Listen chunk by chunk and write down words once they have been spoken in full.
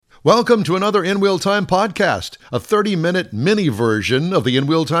Welcome to another In Wheel Time podcast, a 30-minute mini version of the In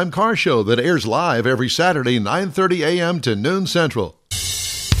Wheel Time car show that airs live every Saturday, 9:30 a.m. to noon Central.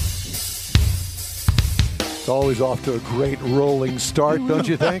 It's always off to a great rolling start, don't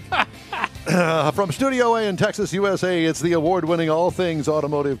you think? From Studio A in Texas, USA, it's the award-winning all things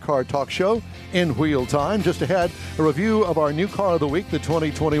automotive car talk show, In Wheel Time. Just ahead, a review of our new car of the week, the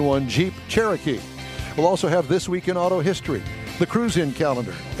 2021 Jeep Cherokee. We'll also have This Week in Auto History, the Cruise-In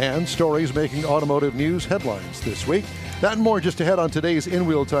calendar, and stories making automotive news headlines this week. That and more just ahead on today's In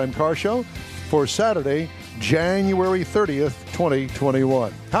Wheel Time car show for Saturday, January 30th,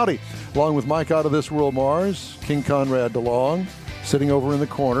 2021. Howdy. Along with Mike Out of This World Mars, King Conrad DeLong, sitting over in the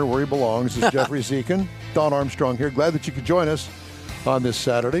corner where he belongs is Jeffrey Zekin. Don Armstrong here. Glad that you could join us on this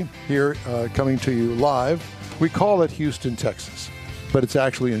Saturday here coming to you live. We call it Houston, Texas, but it's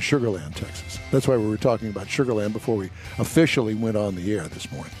actually in Sugar Land, Texas. That's why we were talking about Sugar Land before we officially went on the air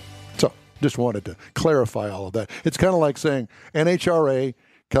this morning. So just wanted to clarify all of that. It's kind of like saying NHRA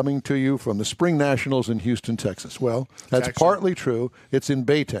coming to you from the Spring Nationals in Houston, Texas. Well, that's partly true. It's in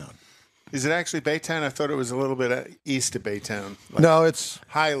Baytown. Is it actually Baytown? I thought it was a little bit east of Baytown. Like no, it's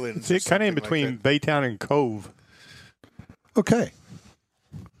Highlands. It's kind of in between Baytown and Cove. Okay.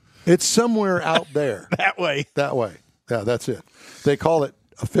 It's somewhere out there. That way. That way. Yeah, that's it. They call it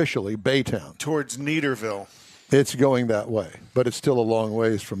officially Baytown. Towards Neederville. It's going that way, but it's still a long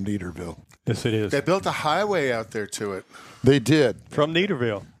ways from Neederville. Yes, it is. They built a highway out there to it. They did. From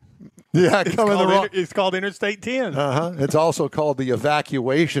Neederville. Yeah, it's called Interstate 10. It's also called the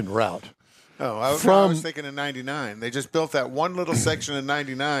evacuation route. Oh, I was thinking of 99. They just built that one little section of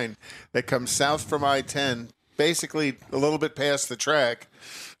 99 that comes south from I-10, basically a little bit past the track.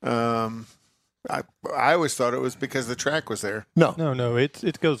 I always thought it was because the track was there. No.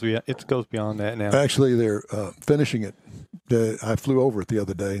 It goes beyond that now. Actually, they're finishing it. I flew over it the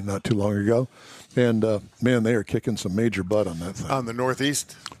other day, not too long ago, and man, they are kicking some major butt on that thing. On the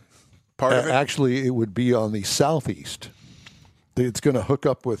northeast part of it? Actually, it would be on the southeast. It's going to hook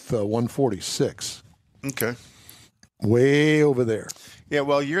up with 146. Okay. Way over there. Yeah,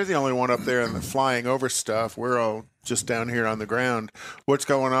 well, you're the only one up there in the flying over stuff. We're all just down here on the ground. What's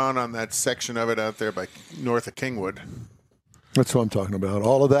going on that section of it out there by north of Kingwood? That's what I'm talking about.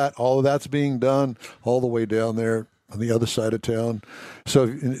 All of that's being done all the way down there on the other side of town. So,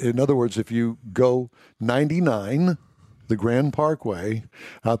 in other words, if you go 99, the Grand Parkway,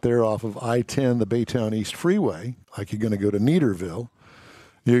 out there off of I-10, the Baytown East Freeway, like you're going to go to Neederville,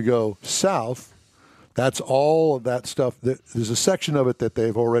 you go south, that's all of that stuff. There's a section of it that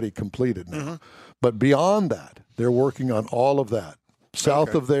they've already completed now. Mm-hmm. But beyond that, they're working on all of that,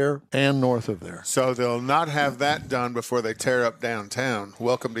 south of there and north of there. So they'll not have that done before they tear up downtown.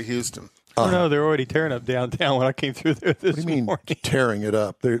 Welcome to Houston. Oh, no, they're already tearing up downtown when I came through there this morning. What do you mean tearing it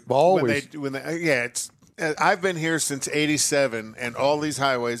up? They're always... I've been here since 87, and all these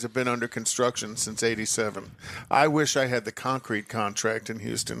highways have been under construction since 87. I wish I had the concrete contract in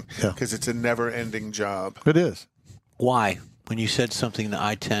Houston because it's a never-ending job. It is. Why? When you said something to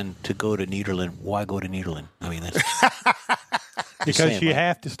I-10 to go to Nederland, why go to Nederland? I mean, that's... because you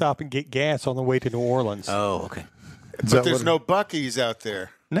have to stop and get gas on the way to New Orleans. Oh, okay. But there's no Buc-ee's out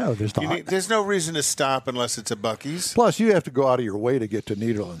there. No, there's not. There's no reason to stop unless it's a Buc-ee's. Plus, you have to go out of your way to get to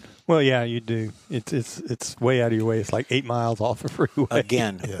Nederland. Well, yeah, you do. It's way out of your way. It's like 8 miles off the freeway.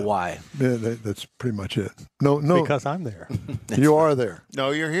 Again, why? Yeah, that's pretty much it. No, because I'm there. You are there.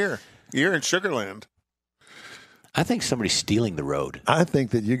 No, you're here. You're in Sugar Land. I think somebody's stealing the road. I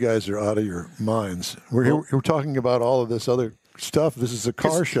think that you guys are out of your minds. We're talking about all of this other stuff. This is a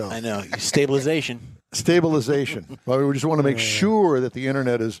car show. I know. Stabilization. Well, we just want to make sure that the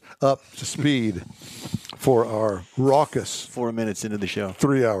internet is up to speed for our raucous 4 minutes into the show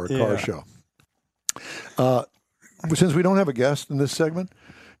 3-hour car show. Since we don't have a guest in this segment,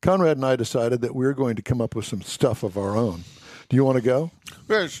 Conrad and I decided that we're going to come up with some stuff of our own. Do you want to go?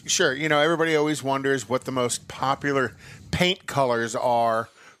 Well, sure. Everybody always wonders what the most popular paint colors are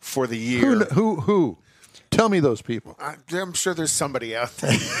for the year. Who? Tell me those people. I'm sure there's somebody out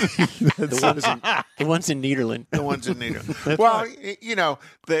there. The ones in Nederland. The ones in Nederland. Well,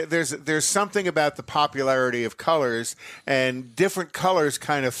 there's something about the popularity of colors, and different colors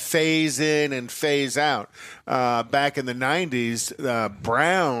kind of phase in and phase out. Back in the 90s,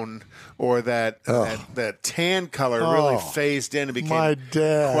 brown or that tan color really phased in and became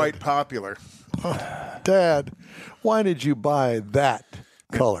quite popular. Dad, why did you buy that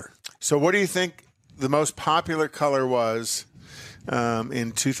color? So what do you think the most popular color was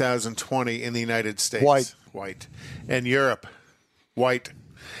in 2020 in the United States? White. White. And Europe, white.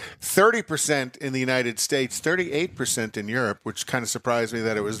 30% in the United States, 38% in Europe, which kind of surprised me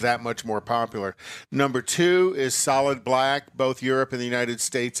that it was that much more popular. Number 2 is solid black, both Europe and the United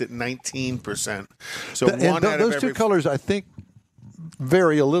States at 19%. So those two colors, I think,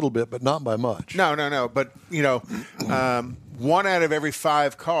 vary a little bit, but not by much. No. But, 1 out of every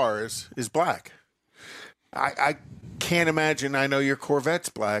 5 cars is black. I can't imagine. I know your Corvette's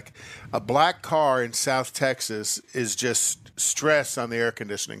black. A black car in South Texas is just stress on the air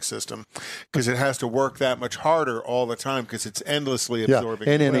conditioning system because it has to work that much harder all the time because it's endlessly absorbing.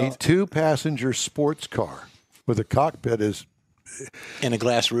 And in a 2-passenger sports car with a cockpit is and a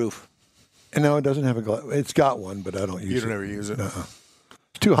glass roof. And no, it doesn't have a glass. It's got one, but I don't use it. You don't ever use it.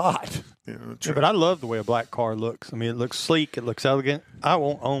 It's too hot. Yeah, but I love the way a black car looks. I mean, it looks sleek. It looks elegant. I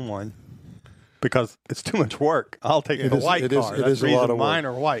won't own one because it's too much work. I'll take the white car. It is a lot of work. Mine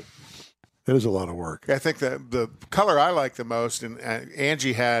are white. It is a lot of work. I think that the color I like the most, and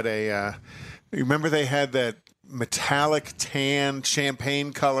Angie had you remember they had that metallic tan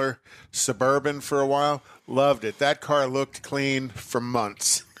champagne color Suburban for a while? Loved it. That car looked clean for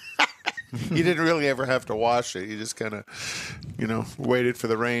months. You didn't really ever have to wash it. You just kind of, waited for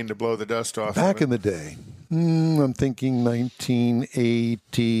the rain to blow the dust off. Back in the day, I'm thinking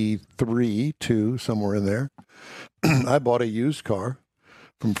 1983, too, somewhere in there. I bought a used car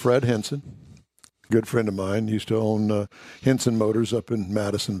from Fred Henson, good friend of mine. Used to own Henson Motors up in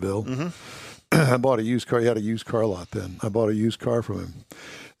Madisonville. Mm-hmm. I bought a used car. He had a used car lot then. I bought a used car from him.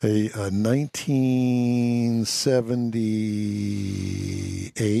 A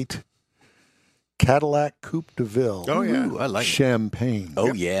 1978 Cadillac Coupe de Ville. Oh, yeah. Ooh, I like Champagne.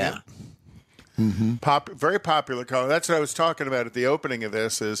 Oh, yeah. Mm-hmm. Very popular color. That's what I was talking about at the opening of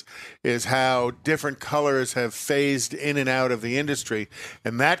this is how different colors have phased in and out of the industry.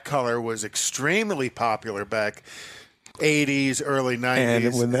 And that color was extremely popular back 80s, early 90s.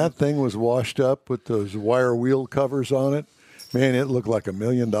 And when that thing was washed up with those wire wheel covers on it, man, it looked like $1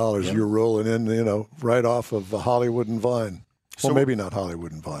 million. Yep. You're rolling in, right off of Hollywood and Vine. Well, maybe not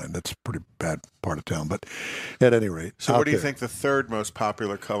Hollywood and Vine. That's a pretty bad part of town. But at any rate. So what do you think the third most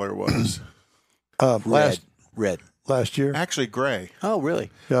popular color was? Red. Last year? Actually, gray. Oh, really?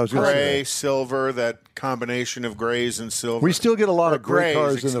 Yeah, I was going to say gray, silver, that combination of grays and silver. We still get a lot of gray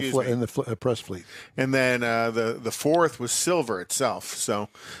cars in the press fleet. And then the fourth was silver itself. So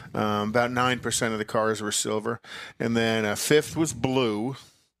about 9% of the cars were silver. And then fifth was blue.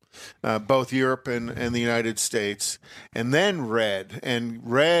 Both Europe and the United States, and then red. And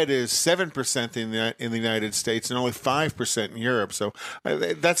red is 7% in the United States and only 5% in Europe. So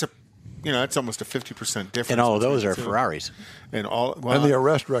that's that's almost a 50% difference. And all of those are Ferraris. And the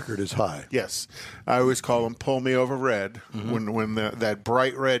arrest record is high. Yes, I always call them "pull me over red" when that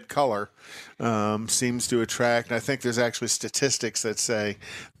bright red color seems to attract. And I think there's actually statistics that say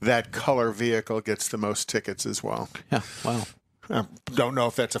that color vehicle gets the most tickets as well. Yeah, wow. I don't know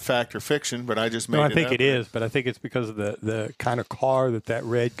if that's a fact or fiction, but I just made it up. I think it is, but I think it's because of the kind of car that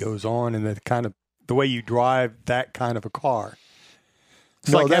red goes on and the way you drive that kind of a car.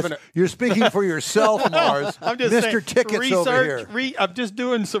 It's you're speaking for yourself, Mars. I'm just Mr. saying, Tickets over here. I'm just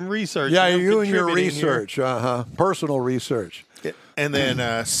doing some research. Yeah, you're doing your research. Personal research. And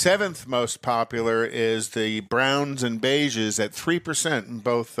then seventh most popular is the browns and beiges at 3% in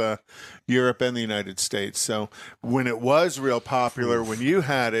both Europe and the United States. So when it was real popular, when you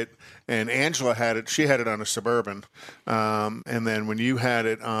had it, and Angela had it, she had it on a Suburban, and then when you had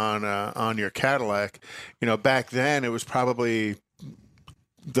it on your Cadillac, back then it was probably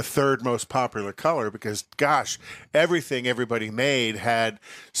the third most popular color because, gosh, everything everybody made had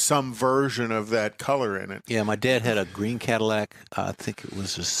some version of that color in it. Yeah, my dad had a green Cadillac. I think it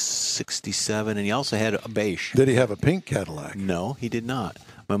was a 67, and he also had a beige. Did he have a pink Cadillac? No, he did not.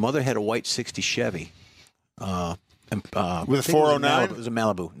 My mother had a white 60 Chevy. With a 409? It was a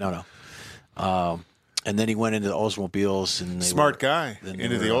Malibu. No. And then he went into the Oldsmobiles. And Smart guy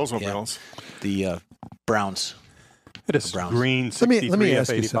into the Oldsmobiles. Yeah, the Browns. It is green 63 let me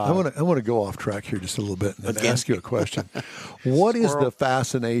ask you F85. something. I want to go off track here just a little bit and ask you a question. What is the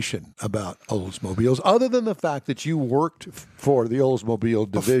fascination about Oldsmobiles, other than the fact that you worked for the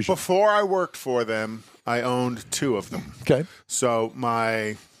Oldsmobile division? Before I worked for them, I owned 2 of them. Okay. So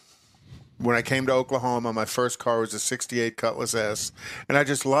when I came to Oklahoma, my first car was a 68 Cutlass S, and I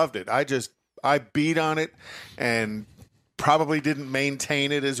just loved it. I beat on it and probably didn't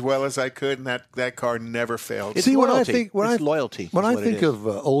maintain it as well as I could, and that car never failed. It's loyalty. It's loyalty. When I think of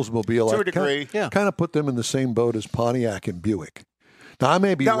Oldsmobile, to a degree, kind of put them in the same boat as Pontiac and Buick. Now, I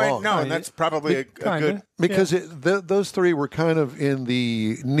may be wrong. No, and that's probably a good... Because those 3 were kind of in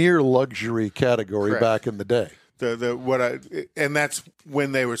the near luxury category back in the day. And that's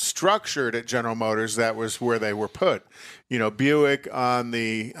when they were structured at General Motors. That was where they were put. Buick on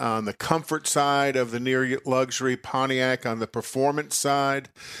the comfort side of the near luxury, Pontiac on the performance side,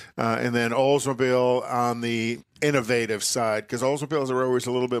 and then Oldsmobile on the innovative side, because Oldsmobiles are always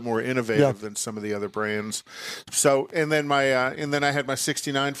a little bit more innovative than some of the other brands. So, and then I had my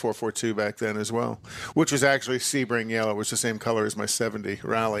 '69 442 back then as well, which was actually Sebring yellow, which is the same color as my '70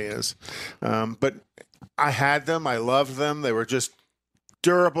 Rally is. But I had them. I loved them. They were just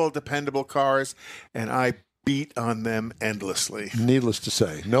durable, dependable cars, and I beat on them endlessly. Needless to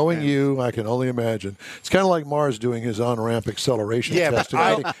say, knowing you, I can only imagine. It's kind of like Mars doing his on-ramp acceleration test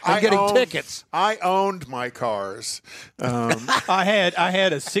and getting tickets. I owned my cars. I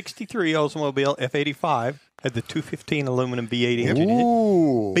had a '63 Oldsmobile F85. Had the 215 aluminum V8 engine in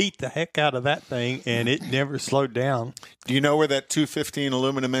it. Beat the heck out of that thing, and it never slowed down. Do you know where that 215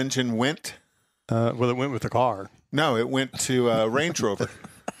 aluminum engine went? Well, it went with the car. No, it went to Range Rover.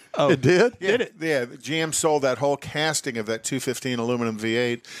 Oh, it did? Yeah, did it? Yeah, GM sold that whole casting of that 215 aluminum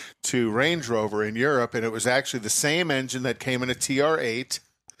V8 to Range Rover in Europe, and it was actually the same engine that came in a TR8.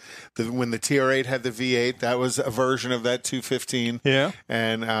 When the TR8 had the V8, that was a version of that 215. Yeah.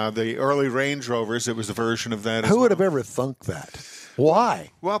 And the early Range Rovers, it was a version of that. Who would have ever thunk that?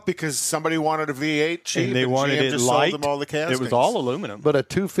 Why? Well, because somebody wanted a V8 cheap, and they wanted GM it just light. sold them all the castings. It was all aluminum. But a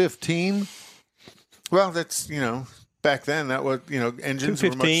 215? Well, that's, back then, that was, engines were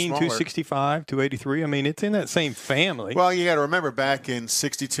much 215, smaller. 265, 283. I mean, it's in that same family. Well, you got to remember, back in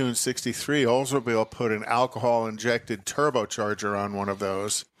 '62 and '63, Oldsmobile put an alcohol-injected turbocharger on one of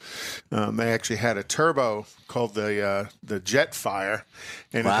those. They actually had a turbo called the Jetfire,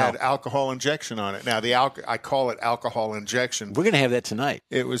 and it had alcohol injection on it. Now, I call it alcohol injection. We're going to have that tonight.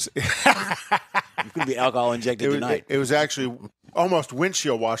 It was It's going to be alcohol injected tonight. It was actually almost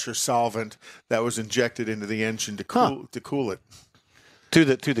windshield washer solvent that was injected into the engine to cool it. Through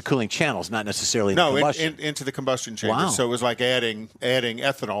the cooling channels, not necessarily the combustion. into the combustion chamber. Wow. So it was like adding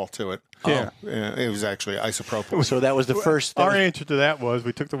ethanol to it. Yeah. It was actually isopropyl. So that was the first. Our answer to that was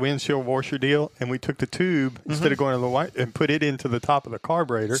we took the windshield washer deal and we took the tube instead of going to the white and put it into the top of the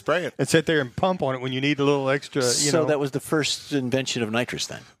carburetor. Spray it. And sit there and pump on it when you need a little extra. So that was the first invention of nitrous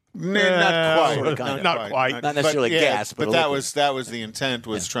then. Not quite. Sort of, kind of. Not quite. Not necessarily gas, but that liquid. was the intent,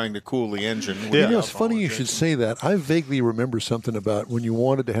 was trying to cool the engine. with You know, the it's alcohol funny you injection. should say that. I vaguely remember something about when you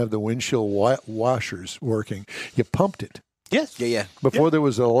wanted to have the windshield washers working, you pumped it. Yes. Yeah. Before there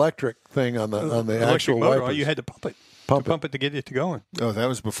was an electric thing on the electric actual motor, wipers. you had to pump it. Pump it. To get it to going. Oh, that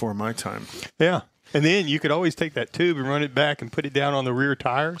was before my time. Yeah. And then you could always take that tube and run it back and put it down on the rear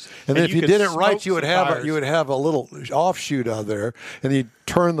tires. And then if you could did it smoke right, you would some have tires. a little offshoot out there, and you'd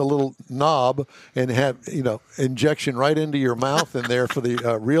turn the little knob and have injection right into your mouth in there for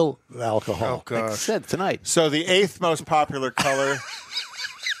the real alcohol. Oh, Like I gosh. said tonight. So the 8th most popular color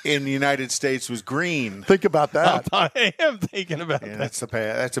in the United States was green. Think about that. I am thinking about Yeah, that.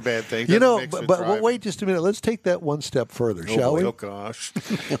 that's a bad thing. You Doesn't know, mix with but driving. wait just a minute. Let's take that one step further, shall we? Oh gosh,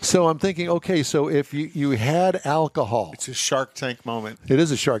 So I'm thinking, okay, so if you had alcohol, it's a Shark Tank moment. it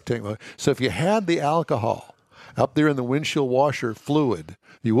is a Shark Tank moment. So if you had the alcohol up there in the windshield washer fluid,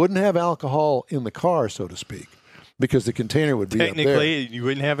 you wouldn't have alcohol in the car, so to speak, because the container would be up there. Technically, you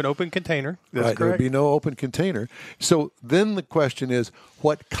wouldn't have an open container. That's Right, there would correct. be no open container. So then the question is,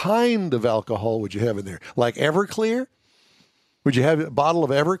 what kind of alcohol would you have in there? Like Everclear? Would you have a bottle of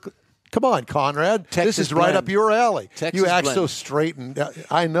Everclear? Come on, Conrad. This Texas is right blend. up your alley. Texas you act blend. so straight and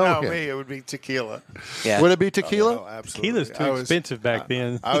I know No, him. me, it would be tequila. Yeah. Would it be tequila? Oh, absolutely. Tequila's too expensive back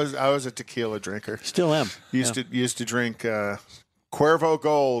then. I was a tequila drinker. Still am. Used to drink Cuervo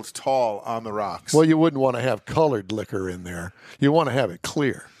Gold tall on the rocks. Well, you wouldn't want to have colored liquor in there. You want to have it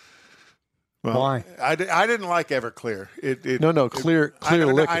clear. Well, Why? I didn't like Everclear. No, clear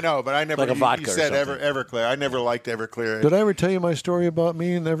liquor. I know, but I never. Like a vodka You or said something. Everclear. I never liked Everclear. Did I ever tell you my story about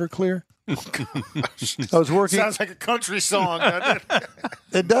me and Everclear? I was working. Sounds like a country song, doesn't it?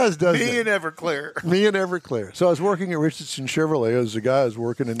 It does, doesn't Me it? and Everclear. Me and Everclear. So I was working at Richardson Chevrolet as a guy who was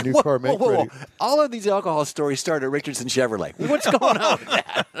working in new car make ready. All of these alcohol stories start at Richardson Chevrolet. What's going on with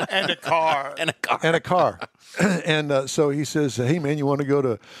that? And a car. And a car. And a car. And so he says, hey, man, you want to go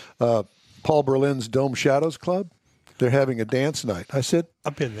to Paul Berlin's Dome Shadows Club? They're having a dance night. I said,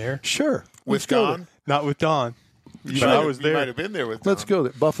 I've been there. sure. With let's go Don? there. Not with Don. But You I might was have- You there. might have been there with Let's Don. go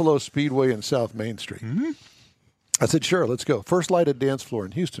there. Buffalo Speedway and South Main Street. I said, sure, let's go. First lighted dance floor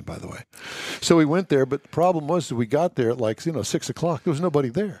in Houston, by the way. So we went there, but the problem was that we got there at 6 o'clock. There was nobody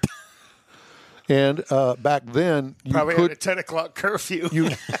there. And back then, you Probably could, had a 10 o'clock curfew.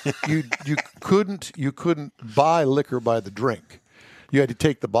 you couldn't buy liquor by the drink. You had to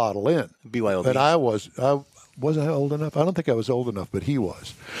take the bottle in. BYOB. And I wasn't I old enough? I don't think I was old enough, but he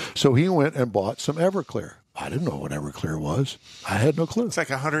was. So he went and bought some Everclear. I didn't know what Everclear was. I had no clue. It's like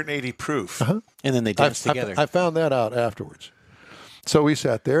 180 proof. Uh-huh. And then they danced together. I found that out afterwards. So we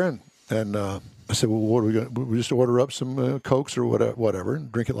sat there, and I said, well, what are we going to do? We just order up some Cokes or whatever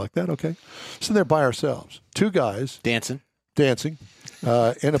and drink it like that? Okay. Sitting there by ourselves. Two guys. Dancing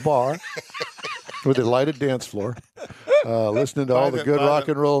In a bar with a lighted dance floor, listening to all the good rock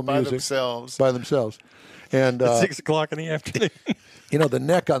and roll music. By themselves. And At 6 o'clock in the afternoon. you know, the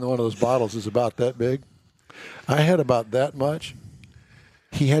neck on one of those bottles is about that big. I had about that much.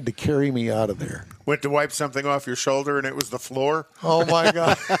 He had to carry me out of there. Went to wipe something off your shoulder, and it was the floor. Oh, my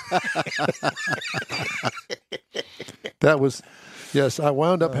God. That was, yes, I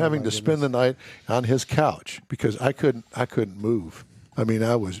wound up having to spend the night on his couch because I couldn't move. I mean,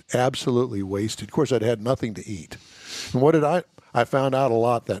 I was absolutely wasted. Of course, I'd had nothing to eat. And what did I found out a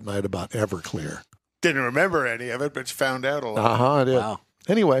lot that night about Everclear. Didn't remember any of it, but you found out a lot. Uh-huh, I did. Wow.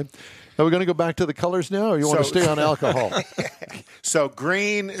 Anyway, are we going to go back to the colors now, or you want to stay on alcohol? So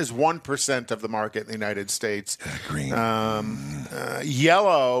green is 1% of the market in the United States. Green.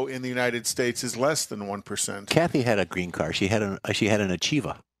 Yellow in the United States is less than 1%. Kathy had a green car. She had an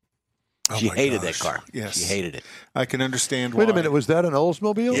Achieva. Oh She my hated gosh. that car. Yes. She hated it. I can understand why. Wait a minute, was that an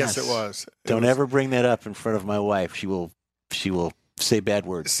Oldsmobile? Yes, it was. Don't ever bring that up in front of my wife. She will say bad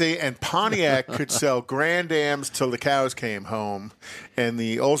words. See, and Pontiac could sell Grand Ams till the cows came home, and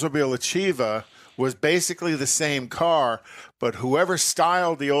the Oldsmobile Achieva was basically the same car, but whoever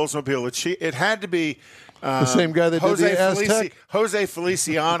styled the Oldsmobile Achieva, it had to be The same guy that did the Aztec? Jose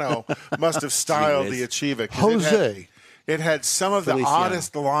Feliciano must have styled Gee the whiz. Achieva. 'cause Jose. It had some of the Feliciano.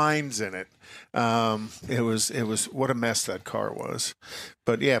 oddest lines in it. It was what a mess that car was.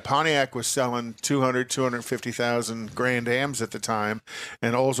 But yeah, Pontiac was selling 250,000 Grand Ams at the time,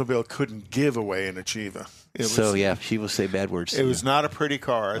 and Oldsmobile couldn't give away an Achieva. She will say bad words. It was not a pretty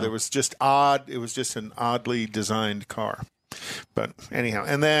car. There was just odd. It was just an oddly designed car. But anyhow,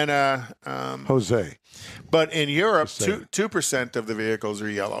 and then Jose. but in Europe, 2% of the vehicles are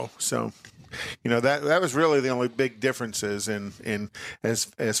yellow. So, you know, that was really the only big differences in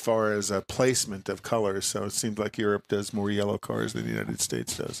as far as placement of colors. So it seems like Europe does more yellow cars than the United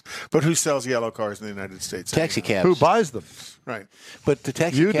States does. But who sells yellow cars in the United States? Taxi anyhow? cabs. Who buys them? Right. But the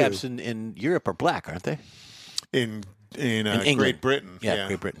taxi You cabs do. in Europe are black, aren't they? In England. Great Britain. Yeah,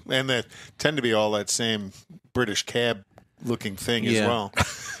 Great Britain. And they tend to be all that same British cab looking thing as Yeah. well.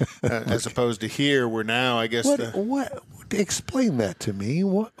 As opposed to here, where now I guess What? Explain that to me.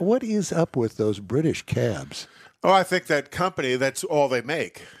 What is up with those British cabs? I think that company, that's all they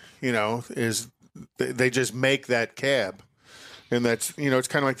make, you know, is they just make that cab. And that's, you know, it's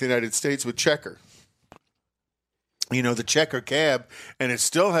kind of like the United States with Checker. You know, the Checker cab, and it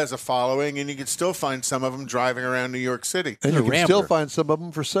still has a following, and you can still find some of them driving around New York City. And a you can Rambler. still find some of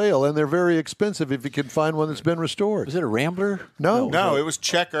them for sale, and they're very expensive if you can find one that's been restored. Was it a Rambler? No. No, it was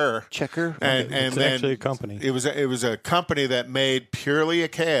Checker. Checker? And It's then actually a company. It was a company that made purely a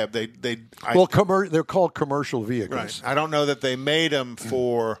cab. They're called commercial vehicles. right. I don't know that they made them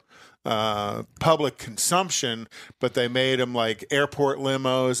for public consumption, but they made them like airport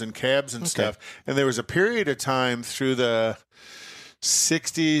limos and cabs and stuff. And there was a period of time through the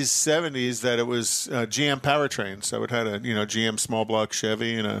 60s, 70s that it was GM powertrain. So it had a GM small block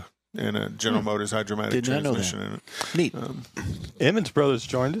Chevy and a General Motors hydromatic Did not know transmission that. in it. Neat. Emmons Brothers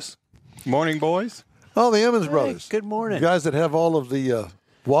joined us. Morning, boys. Oh, the Emmons brothers. good morning. The guys that have all of the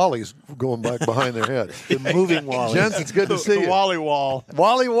Wallies going back behind their head. The moving wall. Gents, it's good to see The you. Wally Wall.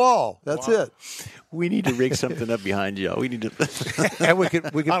 Wally Wall. That's it. We need to rig something up behind you. We need to. And we could On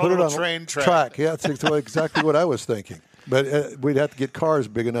a put it little on train track. Yeah, that's exactly what I was thinking. But we'd have to get cars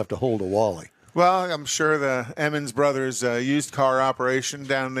big enough to hold a Wally. Well, I'm sure the Emmons Brothers used car operation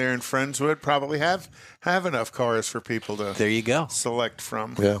down there in Friendswood probably have enough cars for people to There you go. select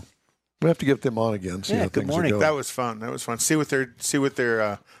from. Yeah. We have to get them on again. See Yeah, how good things morning. are going. That was fun. See what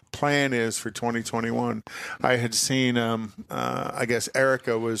their plan is for 2021. I had seen. I guess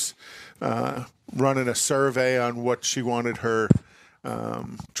Erica was running a survey on what she wanted her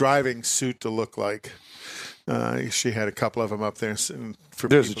driving suit to look like. She had a couple of them up there. For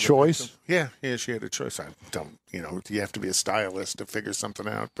There's a people to choice? pick them. Yeah, she had a choice. I don't, you have to be a stylist to figure something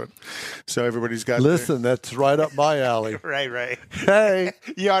out. But so everybody's got. Listen, that's right up my alley. Ray. Hey,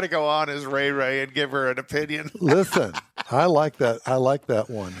 You ought to go on as Ray and give her an opinion. listen, I like that. I like that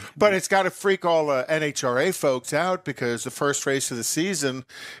one. But it's got to freak all the NHRA folks out because the first race of the season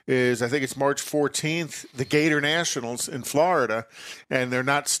is, I think it's March 14th, the Gator Nationals in Florida. And they're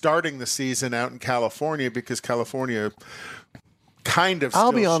not starting the season out in California because California kind of I'll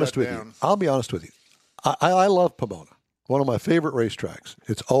still be honest shut with down. you. I'll be honest with you. I love Pomona. One of my favorite racetracks.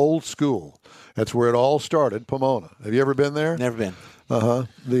 It's old school. That's where it all started, Pomona. Have you ever been there? Never been.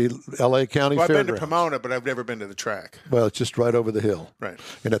 The L.A. County Well, I've been Fairgrounds. to Pomona, but I've never been to the track. Well, it's just right over the hill. Right.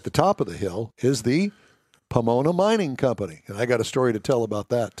 And at the top of the hill is the Pomona Mining Company. And I got a story to tell about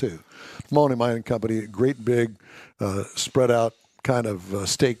that, too. Pomona Mining Company, great big, spread out kind of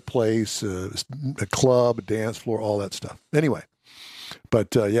steak place, a club, a dance floor, all that stuff. Anyway.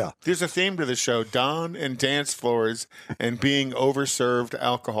 But, yeah. There's a theme to the show: Don and dance floors and being overserved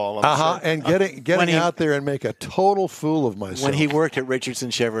alcohol. I'm sure. And getting out there and make a total fool of myself. When he worked at Richardson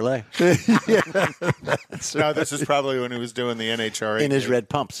Chevrolet No, this is probably when he was doing the NHRA. in his gig. red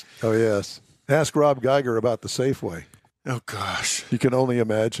pumps. Oh, yes. Ask Rob Geiger about the Safeway. Oh gosh, You can only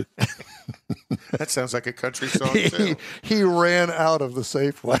imagine. that sounds like a country song too. he ran out of the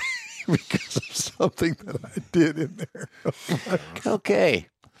Safeway because of something that I did in there. Okay.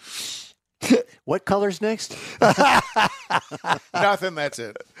 What color's next? Nothing. That's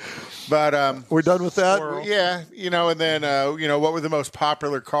it. But We're done with that? yeah, and then what were the most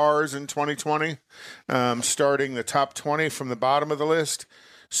popular cars in 2020? Starting the top 20 from the bottom of the list.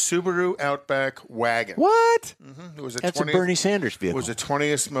 Subaru Outback wagon. What? It was That's a Bernie Sanders vehicle. Was the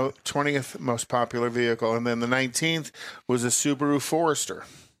 20th most popular vehicle, and then the 19th was a Subaru Forester.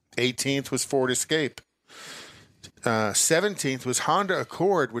 18th was Ford Escape. 17th was Honda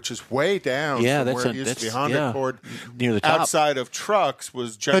Accord, which is way down Yeah, from that's where it used to be. Honda yeah, Accord near the top. outside of trucks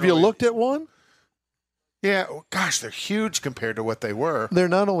was Have generally. you looked at one? Yeah, gosh, they're huge compared to what they were. They're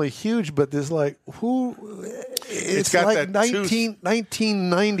not only huge, but there's like it's got like that tooth.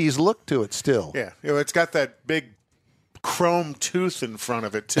 1990s look to it still. Yeah, it's got that big chrome tooth in front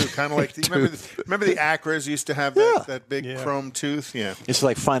of it too, kind of like remember the Acras used to have that big chrome tooth. Yeah. It's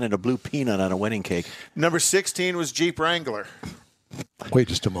like finding a blue peanut on a wedding cake. Number 16 was Jeep Wrangler. Wait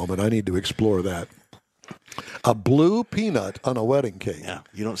just a moment. I need to explore that. A blue peanut on a wedding cake. Yeah,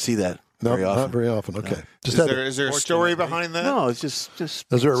 you don't see that No, very often. not very often. Okay. Just Is there a story behind that? No, it's just. is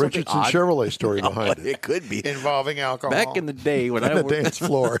there a something Richardson odd. Chevrolet story behind it? It could be. Involving alcohol. Back in the day when On I the worked, dance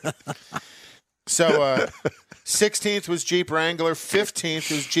floor. So 16th was Jeep Wrangler.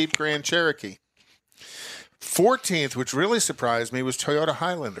 15th was Jeep Grand Cherokee. 14th, which really surprised me, was Toyota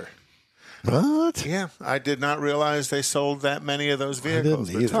Highlander. What? Yeah, I did not realize they sold that many of those vehicles.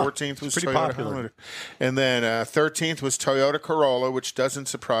 didn't But either. 14th was pretty Toyota popular. Highlander. And then 13th was Toyota Corolla, which doesn't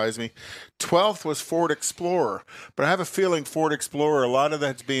surprise me. 12th was Ford Explorer. But I have a feeling Ford Explorer, a lot of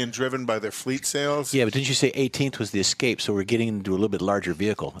that's being driven by their fleet sales. yeah, but didn't you say 18th was the Escape? So we're getting into a little bit larger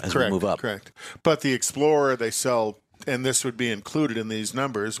vehicle as we move up. Correct. But the Explorer, they sell, and this would be included in these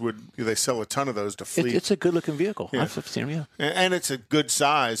numbers, they sell a ton of those to fleet. It's a good-looking vehicle. I've seen them, yeah. And it's a good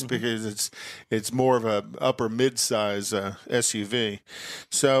size because it's more of a upper mid-size SUV.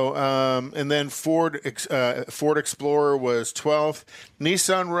 So and then Ford Explorer was 12th.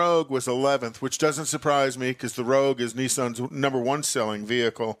 Nissan Rogue was 11th, which doesn't surprise me because the Rogue is Nissan's number one selling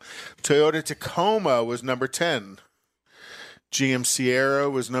vehicle. Toyota Tacoma was number 10. GM Sierra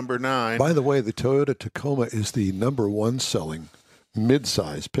was number 9. By the way, the Toyota Tacoma is the number one selling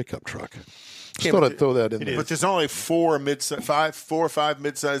mid-size pickup truck. Just thought I'd throw that in there. But there's only four or five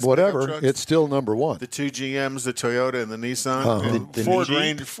mid-size pickup Whatever, trucks. it's still number one. The two GMs, the Toyota and the Nissan. And The Ford Jeep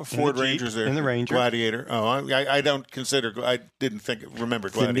Rangers are and the Ranger. Gladiator. Oh, I don't consider. I didn't remember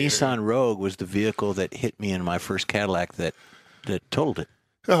The Gladiator. Nissan Rogue was the vehicle that hit me in my first Cadillac that totaled it.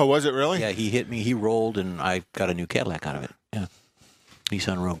 Oh, was it really? Yeah, he hit me, he rolled, and I got a new Cadillac out of it. Yeah.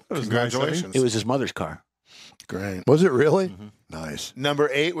 Nissan Rogue. Congratulations. It was his mother's car. great. Was it really? Nice. Number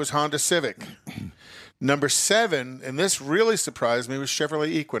 8 was Honda Civic. Number 7, and this really surprised me, was Chevrolet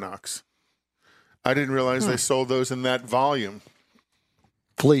Equinox. I didn't realize they sold those in that volume.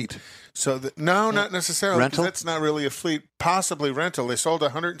 Fleet. So no, not necessarily. 'Cause Rental? That's not really a fleet. Possibly rental. They sold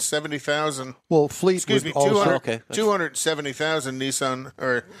 170,000. Well, Fleet Excuse would me, also, 270,000 Nissan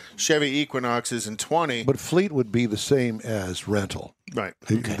or Chevy Equinoxes in 20. but Fleet would be the same as rental. Right.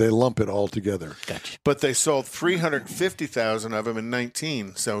 They lump it all together. Gotcha. But they sold 350,000 of them in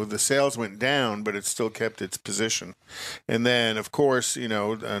 19. So the sales went down, but it still kept its position. And then, of course,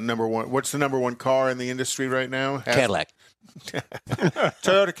 number one. What's the number one car in the industry right now? Cadillac.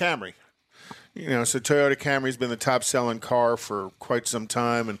 Toyota Camry. So Toyota Camry's been the top selling car for quite some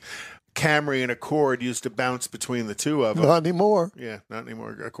time, and Camry and Accord used to bounce between the two of them. Not anymore. Yeah, not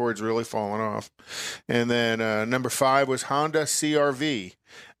anymore. Accord's really fallen off. And then number 5 was Honda CRV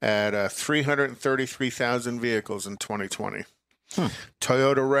at 333,000 vehicles in 2020.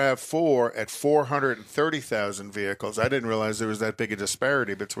 Toyota RAV4 at 430,000 vehicles. I didn't realize there was that big a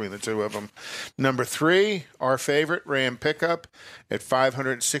disparity between the two of them. Number 3, our favorite, Ram pickup at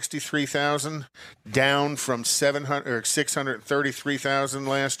 563,000, down from 633,000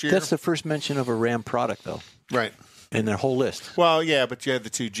 last year. That's the first mention of a Ram product, though, right. in their whole list. Well, yeah, but you had the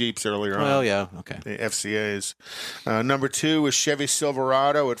 2 Jeeps earlier on. Well, yeah, okay. The FCAs. Number 2 was Chevy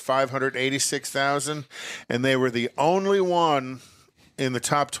Silverado at 586,000, and they were the only one in the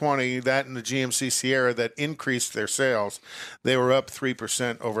top 20, that and the GMC Sierra, that increased their sales. They were up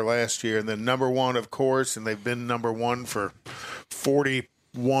 3% over last year. And then number 1, of course, and they've been number 1 for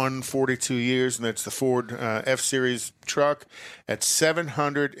 42 years, and that's the Ford F-Series truck at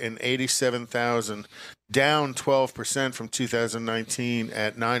 787,000, down 12% from 2019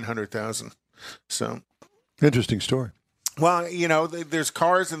 at 900,000. So, Interesting story. well, there's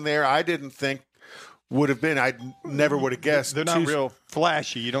cars in there I didn't think would have been. I never would have guessed. They're not real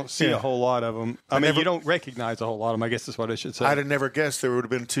flashy. You don't see a whole lot of them. I mean, you don't recognize a whole lot of them, I guess is what I should say. I'd have never guessed there would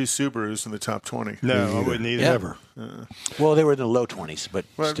have been 2 Subarus in the top 20. No, I wouldn't either. Ever. Well, they were in the low 20s, but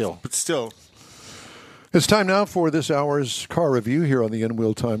still. But still. It's time now for this hour's car review here on the In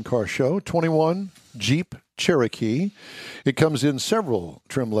Wheel Time Car Show. 21 Jeep Cherokee. It comes in several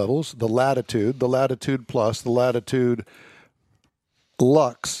trim levels. The Latitude Plus, the Latitude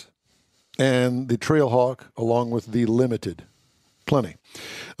Luxe, and the Trailhawk, along with the Limited. Plenty.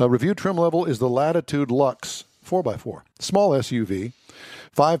 Review trim level is the Latitude Luxe 4x4. Small SUV.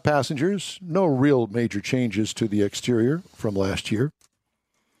 5 passengers. No real major changes to the exterior from last year.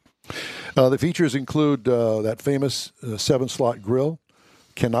 The features include that famous 7-slot grille.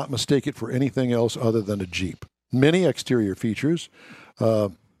 Cannot mistake it for anything else other than a Jeep. Many exterior features,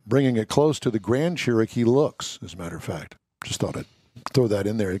 bringing it close to the Grand Cherokee looks, as a matter of fact. Just thought I'd throw that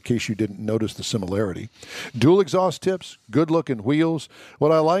in there in case you didn't notice the similarity. Dual exhaust tips, good-looking wheels.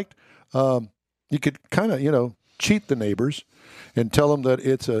 What I liked, you could kind of, cheat the neighbors and tell them that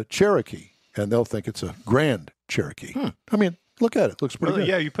it's a Cherokee, and they'll think it's a Grand Cherokee. I mean, look at it. Looks pretty good.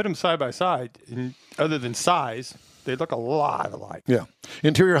 Yeah, you put them side by side, and other than size, they look a lot alike. Yeah.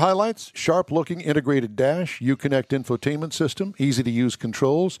 Interior highlights, sharp-looking integrated dash, Uconnect infotainment system, easy-to-use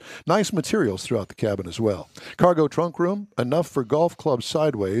controls, nice materials throughout the cabin as well. Cargo trunk room, enough for golf clubs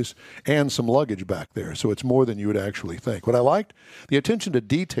sideways, and some luggage back there, so it's more than you would actually think. What I liked, the attention to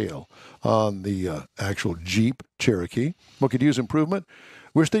detail on the actual Jeep Cherokee. What could use improvement?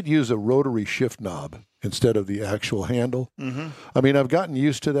 Wish they'd use a rotary shift knob instead of the actual handle. I mean, I've gotten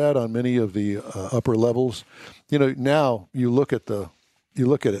used to that on many of the upper levels. Now you look at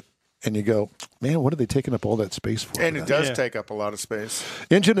it and you go, man, what are they taking up all that space for? And it does take up a lot of space.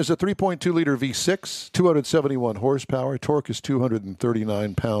 Engine is a 3.2-liter V6, 271 horsepower. Torque is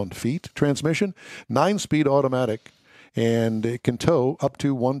 239 pound-feet. Transmission, 9-speed automatic, and it can tow up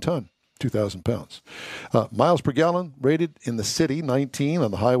to 1 ton. 2,000 pounds. Miles per gallon rated in the city, 19, on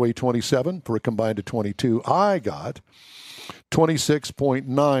the highway, 27, for a combined of 22. I got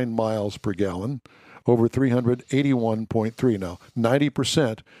 26.9 miles per gallon over 381.3. Now,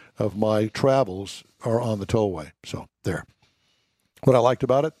 90% of my travels are on the tollway. So, there. What I liked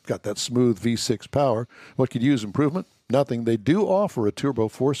about it, got that smooth V6 power. What could use improvement? Nothing. They do offer a turbo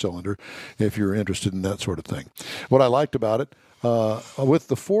 4-cylinder if you're interested in that sort of thing. What I liked about it, with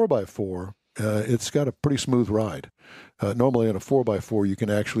the 4x4, it's got a pretty smooth ride. Normally on a 4x4, you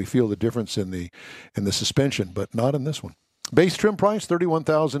can actually feel the difference in the suspension, but not in this one. Base trim price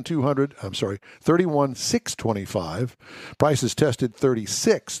 $31,625. Price is tested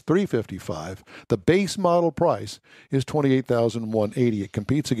 $36,355. The base model price is $28,180. It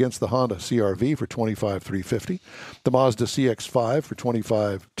competes against the Honda CR-V for $25,350, the Mazda CX-5 for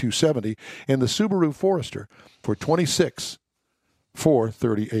 $25,270, and the Subaru Forester for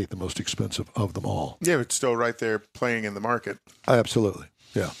 $26,438, the most expensive of them all. Yeah, it's still right there playing in the market. Absolutely.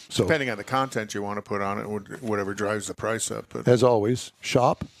 Yeah. So, depending on the content you want to put on it, whatever drives the price up. But as always,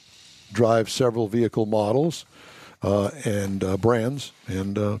 shop, drive several vehicle models and brands,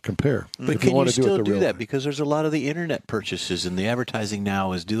 and compare. But can you still do that? Because there's a lot of the internet purchases, and the advertising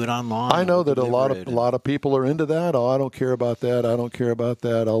now is do it online. I know that a lot of people are into that. Oh, I don't care about that. I don't care about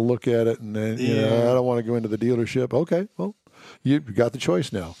that. I'll look at it, and then I don't want to go into the dealership. Okay, well. You've got the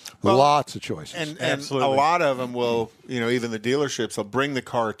choice now. Lots of choices. And a lot of them will, even the dealerships will bring the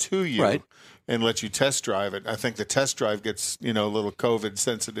car to you and let you test drive it. I think the test drive gets, a little COVID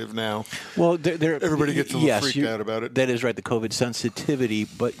sensitive now. Well, everybody gets a little freaked out about it. That is right, the COVID sensitivity,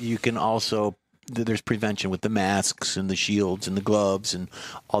 but you can also, there's prevention with the masks and the shields and the gloves and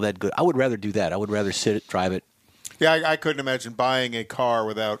all that good. I would rather do that. I would rather sit it, drive it. Yeah, I couldn't imagine buying a car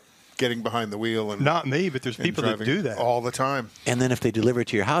without getting behind the wheel and Not me, but there's and people that driving do that. all the time. And then if they deliver it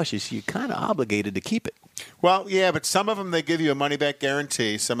to your house, you're kind of obligated to keep it. Well, yeah, but some of them they give you a money-back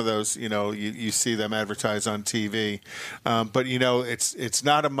guarantee. Some of those, you see them advertised on TV, but it's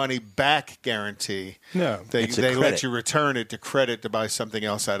not a money-back guarantee. No. they It's a let credit. you return it to buy something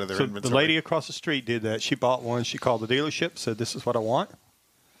else out of their So inventory. the lady across the street did that. She bought one. She called the dealership, said, "This is what I want."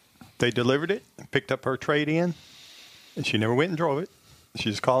 They delivered it, picked up her trade in, and she never went and drove it. She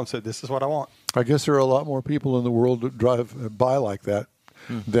just called and said, "This is what I want." I guess there are a lot more people in the world that drive by like that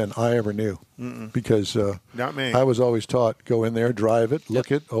than I ever knew. Because Not me. I was always taught, go in there, drive it,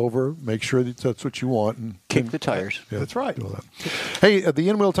 look it over, make sure that that's what you want. And Kick the tires. Yeah, That's right. do all that. Hey, the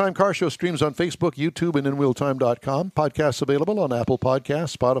In Wheel Time Car Show streams on Facebook, YouTube, and InWheelTime.com. Podcasts available on Apple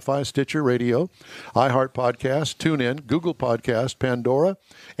Podcasts, Spotify, Stitcher Radio, iHeart Podcast, TuneIn, Google Podcast, Pandora,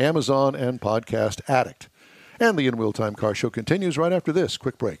 Amazon, and Podcast Addict. And the In Wheel Time Car Show continues right after this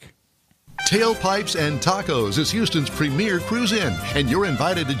quick break. Tailpipes and Tacos is Houston's premier cruise-in, and you're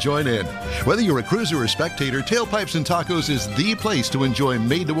invited to join in. Whether you're a cruiser or spectator, Tailpipes and Tacos is the place to enjoy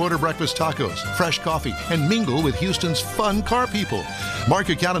made-to-order breakfast tacos, fresh coffee, and mingle with Houston's fun car people. Mark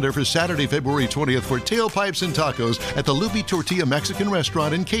your calendar for Saturday, February 20th for Tailpipes and Tacos at the Lupi Tortilla Mexican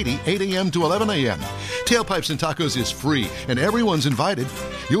Restaurant in Katy, 8 a.m. to 11 a.m. Tailpipes and Tacos is free, and everyone's invited.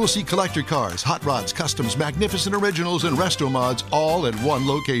 You will see collector cars, hot rods, customs, magnificent originals, and resto mods all at one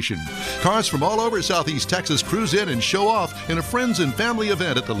location. Cars from all over Southeast Texas cruise in and show off in a friends and family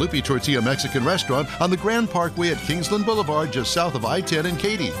event at the Lupi Tortilla Mexican Restaurant on the Grand Parkway at Kingsland Boulevard, just south of I-10 in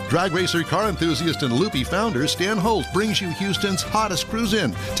Katy. Drag racer, car enthusiast, and Lupi founder Stan Holt brings you Houston's hottest cruise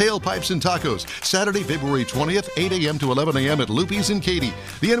in, Tailpipes and Tacos, Saturday, February 20th, 8 a.m. to 11 a.m. at Lupi's in Katy.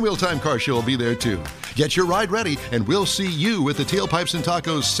 The In Wheel Time Car Show will be there too. Get your ride ready, and we'll see you at the Tailpipes and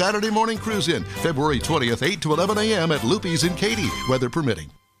Tacos Saturday morning cruise in, February 20th, 8 to 11 a.m. at Lupi's in Katy, weather permitting.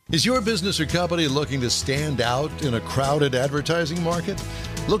 Is your business or company looking to stand out in a crowded advertising market?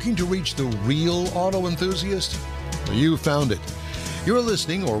 Looking to reach the real auto enthusiast? Well, you found it. You're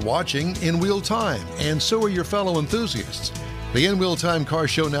listening or watching In Wheel Time, and so are your fellow enthusiasts. The In Wheel Time Car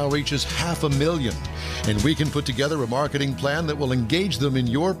Show now reaches 500,000, and we can put together a marketing plan that will engage them in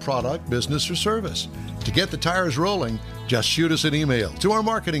your product, business, or service. To get the tires rolling, just shoot us an email to our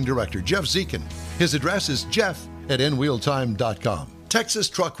marketing director, Jeff Zekin. His address is jeff@inwheeltime.com. Texas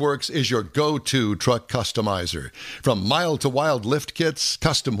Truck Works is your go-to truck customizer. From mild-to-wild lift kits,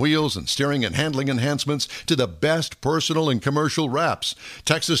 custom wheels, and steering and handling enhancements to the best personal and commercial wraps,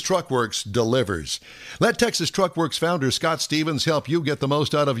 Texas Truck Works delivers. Let Texas Truck Works founder Scott Stevens help you get the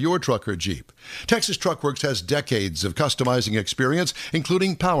most out of your truck or Jeep. Texas Truck Works has decades of customizing experience,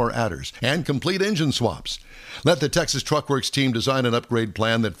 including power adders and complete engine swaps. Let the Texas Truck Works team design an upgrade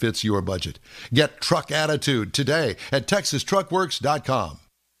plan that fits your budget. Get truck attitude today at TexasTruckWorks.com.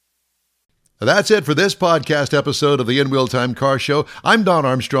 That's it for this podcast episode of the In Wheel Time Car Show. I'm Don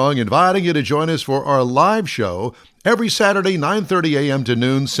Armstrong, inviting you to join us for our live show every Saturday, 9:30 a.m. to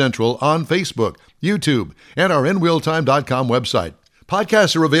noon Central on Facebook, YouTube, and our InWheelTime.com website.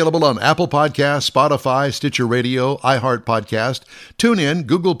 Podcasts are available on Apple Podcasts, Spotify, Stitcher Radio, iHeart Podcast, TuneIn,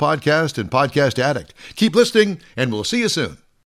 Google Podcast, and Podcast Addict. Keep listening, and we'll see you soon.